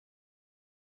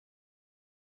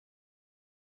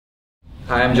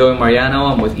Hi, I'm Joey Mariano.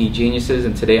 I'm with eGeniuses,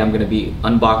 and today I'm going to be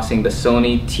unboxing the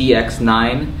Sony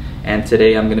TX9, and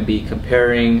today I'm going to be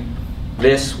comparing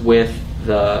this with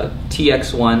the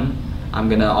TX1. I'm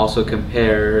going to also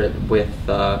compare it with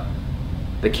the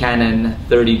Canon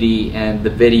 30D and the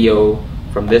video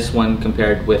from this one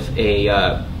compared with a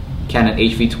Canon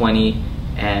HV20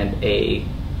 and a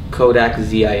Kodak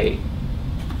ZI-8.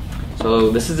 So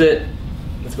this is it.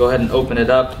 Let's go ahead and open it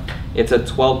up. It's a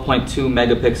 12.2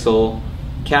 megapixel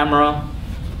camera.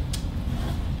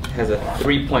 It has a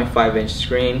 3.5 inch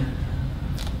screen.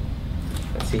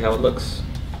 Let's see how it looks.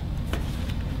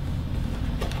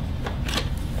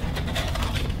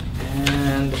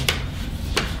 And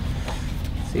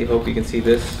see, hope you can see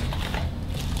this.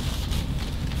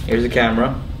 Here's the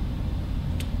camera.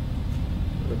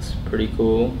 Looks pretty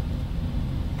cool.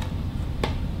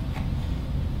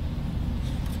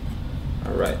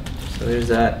 Alright, so there's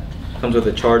that. Comes with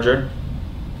a charger,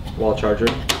 wall charger,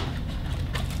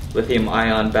 lithium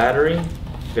ion battery,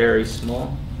 very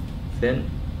small, thin.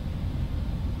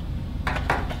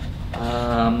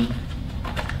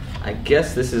 I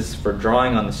guess this is for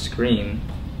drawing on the screen,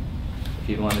 if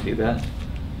you want to do that.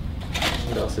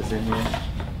 What else is in here?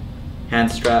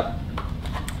 Hand strap,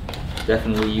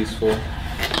 definitely useful.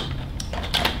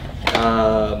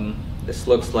 This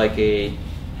looks like a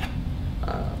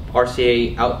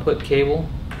RCA output cable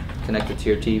connected to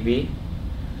your TV.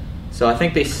 So I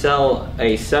think they sell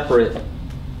a separate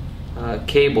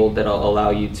cable that'll allow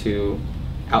you to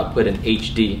output in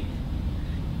HD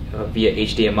via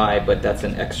HDMI, but that's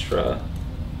an extra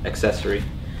accessory.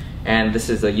 And this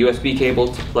is a USB cable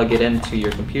to plug it into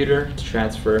your computer to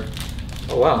transfer.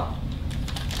 Oh wow,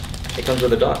 it comes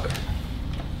with a dock.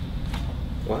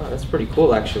 Wow, that's pretty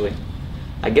cool actually.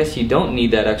 I guess you don't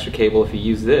need that extra cable if you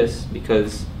use this,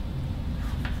 because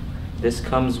this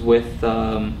comes with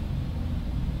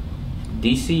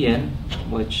DC in,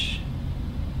 which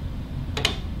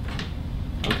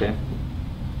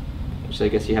I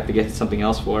guess you have to get something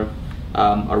else for.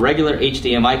 A regular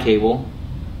HDMI cable,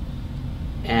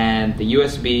 and the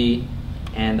USB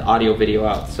and audio video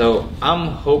out. So I'm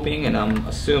hoping and I'm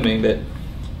assuming that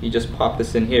you just pop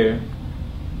this in here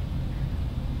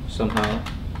somehow.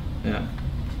 Yeah,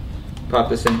 pop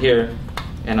this in here,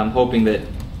 and I'm hoping that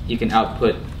you can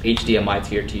output HDMI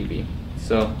to your TV.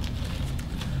 So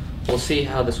we'll see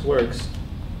how this works.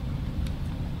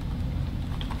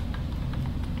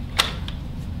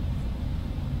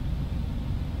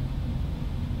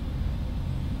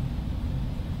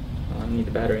 Oh, I need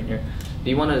the battery in here. Do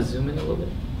you want to zoom in a little bit?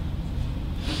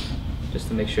 Just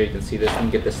to make sure you can see this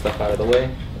and get this stuff out of the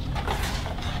way.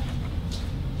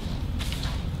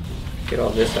 Get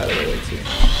all this out of the way too.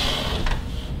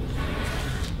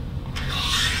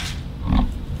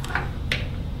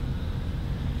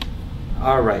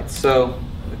 Alright, so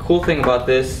the cool thing about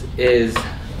this is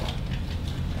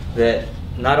that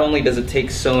not only does it take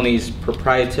Sony's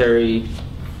proprietary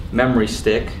memory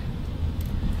stick,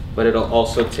 but it'll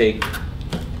also take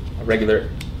a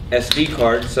regular SD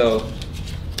card. So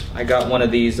I got one of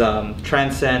these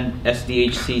Transcend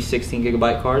SDHC 16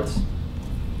 gigabyte cards,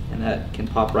 and that can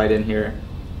pop right in here.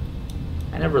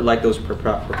 I never like those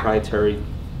proprietary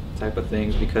type of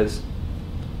things, because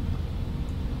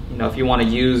you know, if you want to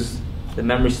use the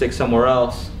memory stick somewhere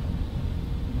else,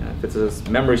 if it's a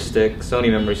memory stick, Sony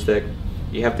memory stick,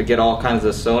 you have to get all kinds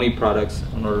of Sony products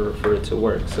in order for it to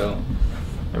work. So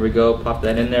there we go, pop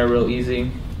that in there real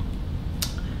easy.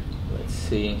 Let's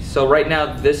see, so right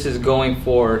now this is going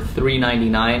for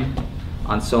 $3.99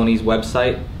 on Sony's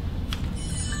website.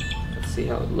 Let's see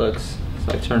how it looks.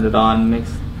 So I turned it on,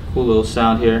 makes a cool little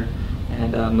sound here,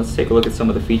 and let's take a look at some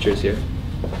of the features here.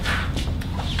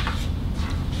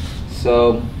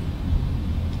 So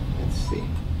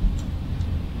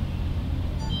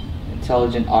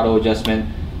intelligent auto adjustment.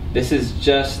 This is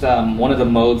just one of the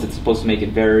modes that's supposed to make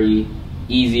it very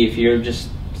easy. If you're just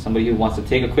somebody who wants to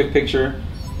take a quick picture,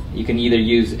 you can either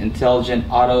use intelligent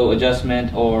auto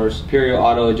adjustment or superior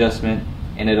auto adjustment,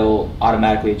 and it'll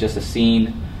automatically adjust the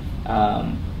scene.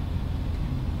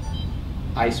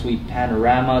 iSweep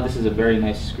panorama. This is a very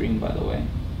nice screen, by the way.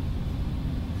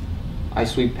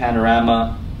 iSweep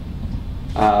panorama.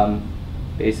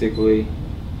 Basically,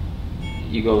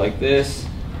 you go like this,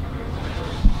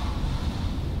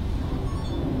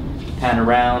 pan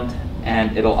around,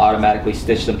 and it'll automatically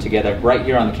stitch them together right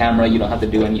here on the camera. You don't have to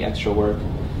do any extra work,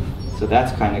 so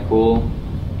that's kind of cool.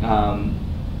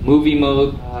 Movie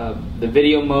mode, the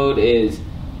video mode is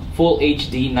full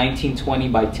HD 1920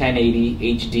 by 1080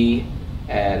 HD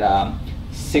at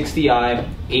 60i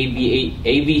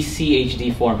AVC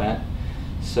HD format.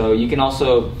 So you can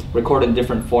also record in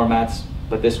different formats.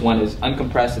 but this one is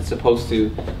uncompressed. It's supposed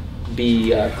to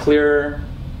be clearer,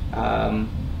 and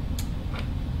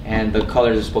the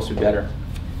colors are supposed to be better.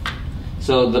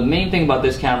 So the main thing about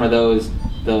this camera though is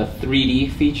the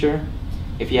 3D feature.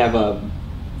 If you have a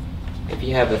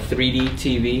 3D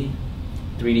TV,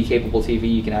 3D capable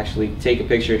TV, you can actually take a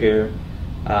picture here.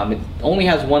 It only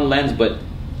has one lens, but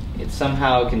it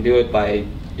somehow can do it by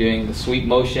doing the sweep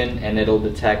motion, and it'll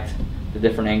detect the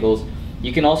different angles.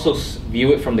 You can also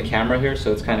view it from the camera here,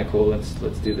 so it's kind of cool. Let's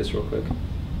do this real quick.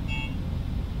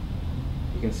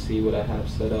 You can see what I have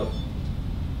set up.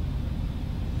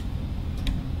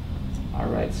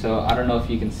 Alright, so I don't know if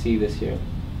you can see this here,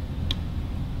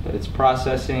 but it's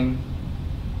processing.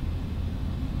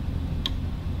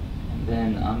 And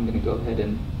then I'm going to go ahead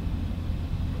and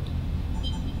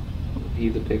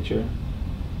view the picture.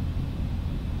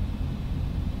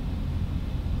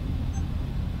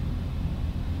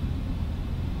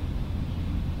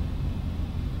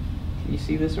 Can you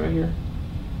see this right here?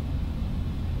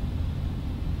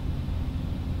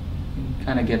 You can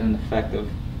kind of get an effect of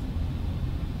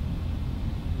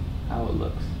how it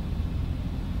looks.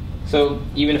 So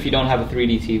even if you don't have a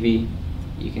 3D TV,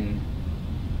 you can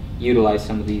utilize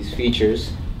some of these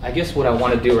features. I guess what I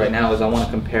want to do right now is I want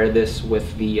to compare this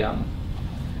with the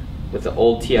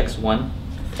old TX1.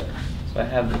 So I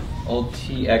have the old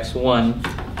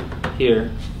TX1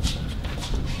 here,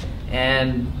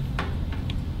 and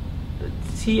the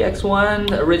TX1,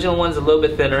 the original one's a little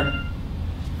bit thinner.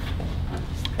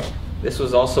 This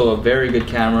was also a very good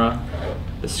camera.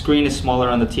 The screen is smaller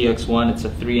on the TX1. It's a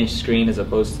 3-inch screen as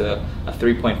opposed to a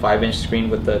 3.5-inch screen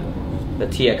with the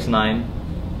TX9.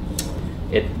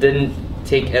 It didn't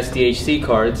take SDHC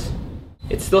cards.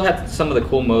 It still had some of the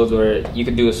cool modes where you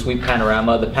could do a sweep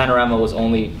panorama. The panorama was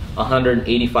only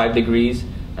 185 degrees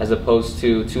as opposed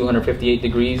to 258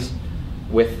 degrees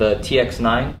with the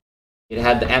TX9. It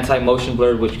had the anti-motion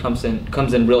blur, which comes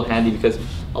in real handy because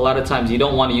a lot of times you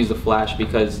don't want to use the flash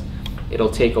because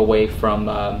it'll take away from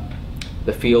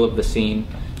the feel of the scene.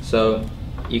 So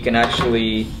you can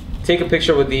actually take a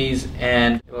picture with these,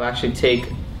 and it'll actually take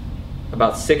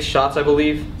about 6 shots, I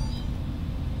believe.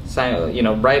 You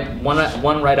know,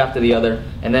 one right after the other,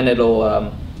 and then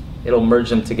it'll merge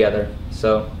them together.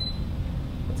 So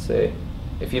let's say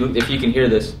if you can hear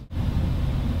this.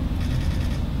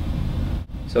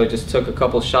 So it just took a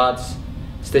couple shots,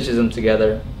 stitches them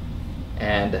together,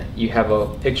 and you have a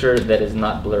picture that is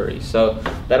not blurry. So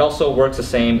that also works the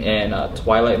same in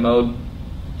twilight mode.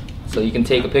 So you can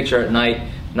take a picture at night,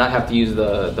 not have to use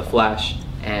the flash,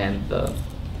 and the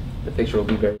picture will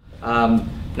be very.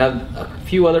 Now a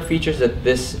few other features that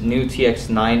this new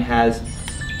TX9 has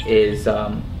is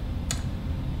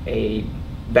a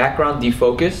background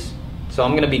defocus. So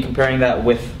I'm going to be comparing that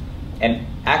with an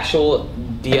actual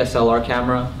DSLR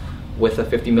camera with a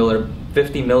 50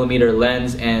 millimeter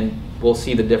lens, and we'll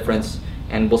see the difference,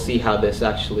 and we'll see how this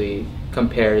actually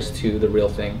compares to the real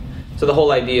thing. So the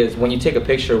whole idea is when you take a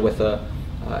picture with an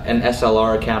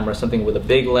SLR camera, something with a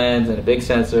big lens and a big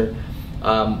sensor,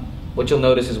 what you'll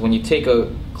notice is when you take a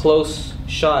close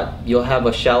shot, you'll have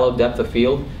a shallow depth of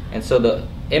field, and so the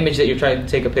image that you're trying to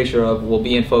take a picture of will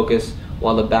be in focus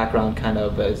while the background kind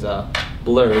of is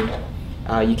blurred.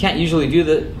 You can't usually do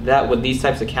that with these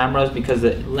types of cameras because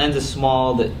the lens is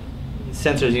small, the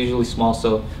sensor is usually small,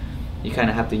 so you kind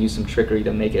of have to use some trickery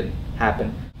to make it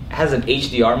happen. It has an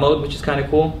HDR mode, which is kind of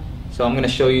cool. So I'm going to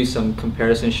show you some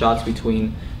comparison shots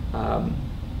between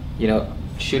you know,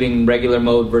 shooting regular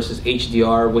mode versus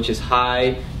HDR, which is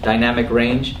high dynamic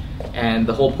range. And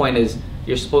the whole point is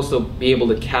you're supposed to be able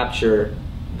to capture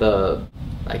the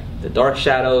dark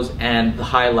shadows and the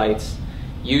highlights.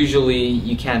 Usually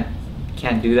you can't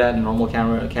do that. A normal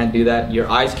camera can't do that. Your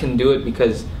eyes can do it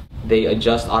because they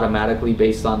adjust automatically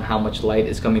based on how much light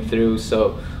is coming through.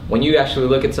 So when you actually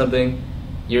look at something,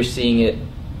 you're seeing it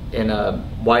in a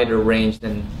wider range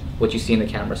than what you see in the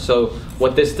camera. So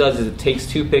what this does is it takes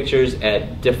 2 pictures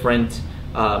at different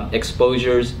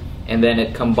exposures, and then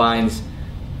it combines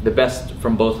the best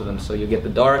from both of them. So you get the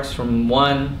darks from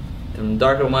one, from the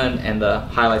darker one, and the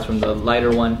highlights from the lighter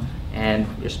one, and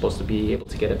you're supposed to be able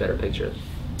to get a better picture.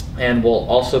 And we'll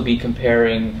also be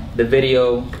comparing the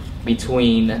video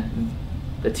between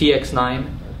the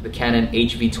TX9, the Canon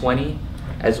HV20,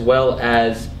 as well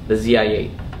as the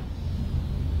ZI-8.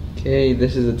 Okay,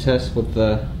 this is a test with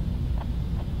the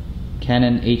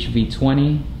Canon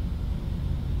HV20.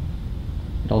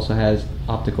 It also has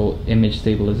optical image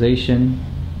stabilization,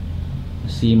 a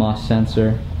CMOS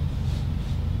sensor,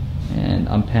 and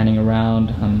I'm panning around,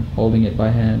 I'm holding it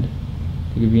by hand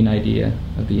to give you an idea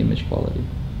of the image quality.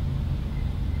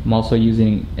 I'm also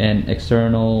using an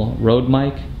external Rode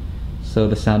mic, so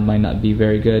the sound might not be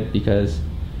very good because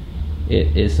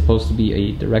it is supposed to be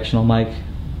a directional mic,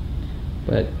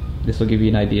 but this will give you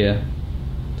an idea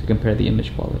to compare the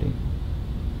image quality.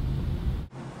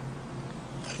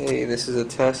 Okay, this is a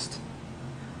test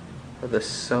for the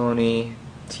Sony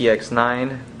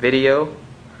TX9 video.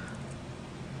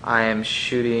 I am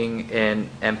shooting in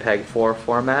MPEG-4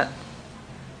 format.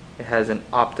 It has an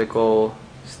optical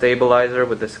stabilizer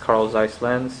with this Carl Zeiss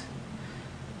lens,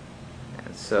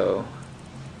 and so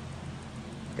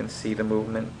you can see the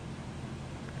movement.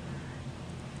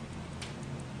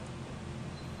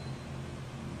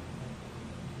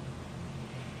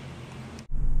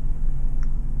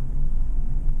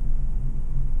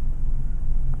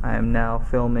 I am now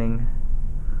filming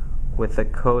with the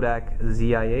Kodak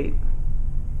ZI-8.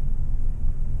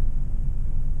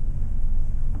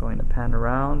 I'm going to pan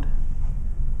around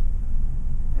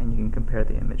and you can compare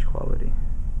the image quality.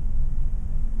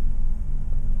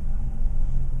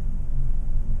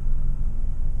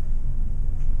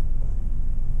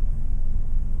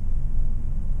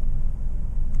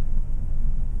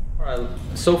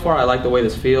 So far I like the way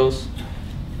this feels.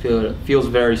 It feels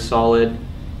very solid.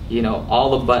 You know,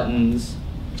 all the buttons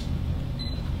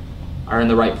are in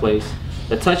the right place.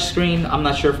 The touch screen, I'm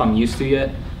not sure if I'm used to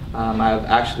yet. I've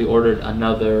actually ordered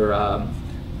another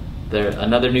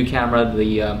new camera,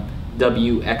 the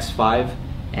WX5,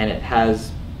 and it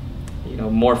has, you know,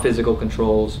 more physical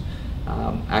controls,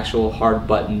 actual hard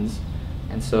buttons,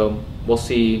 and so we'll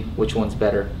see which one's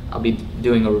better. I'll be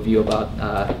doing a review about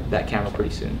that camera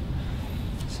pretty soon.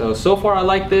 So far I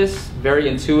like this, very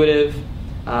intuitive.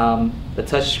 The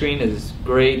touch screen is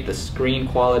great, the screen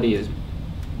quality is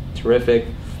terrific.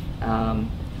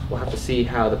 We'll have to see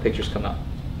how the pictures come out.